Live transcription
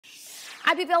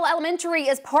Abbeville Elementary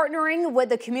is partnering with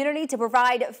the community to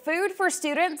provide food for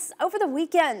students over the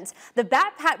weekend. The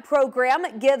backpack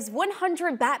program gives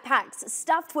 100 backpacks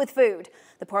stuffed with food.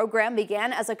 The program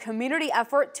began as a community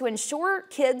effort to ensure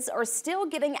kids are still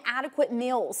getting adequate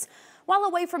meals. While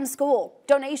away from school,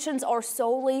 donations are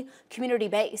solely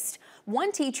community-based.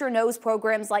 One teacher knows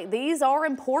programs like these are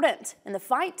important in the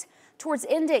fight towards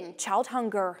ending child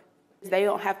hunger. They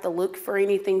don't have to look for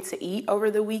anything to eat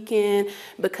over the weekend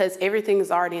because everything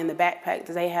is already in the backpack.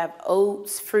 They have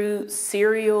oats, fruit,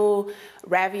 cereal,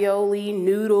 ravioli,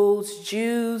 noodles,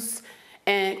 juice,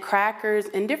 and crackers,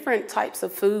 and different types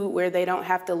of food where they don't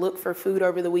have to look for food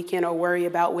over the weekend or worry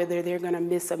about whether they're going to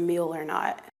miss a meal or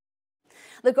not.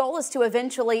 The goal is to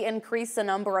eventually increase the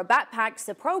number of backpacks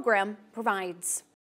the program provides.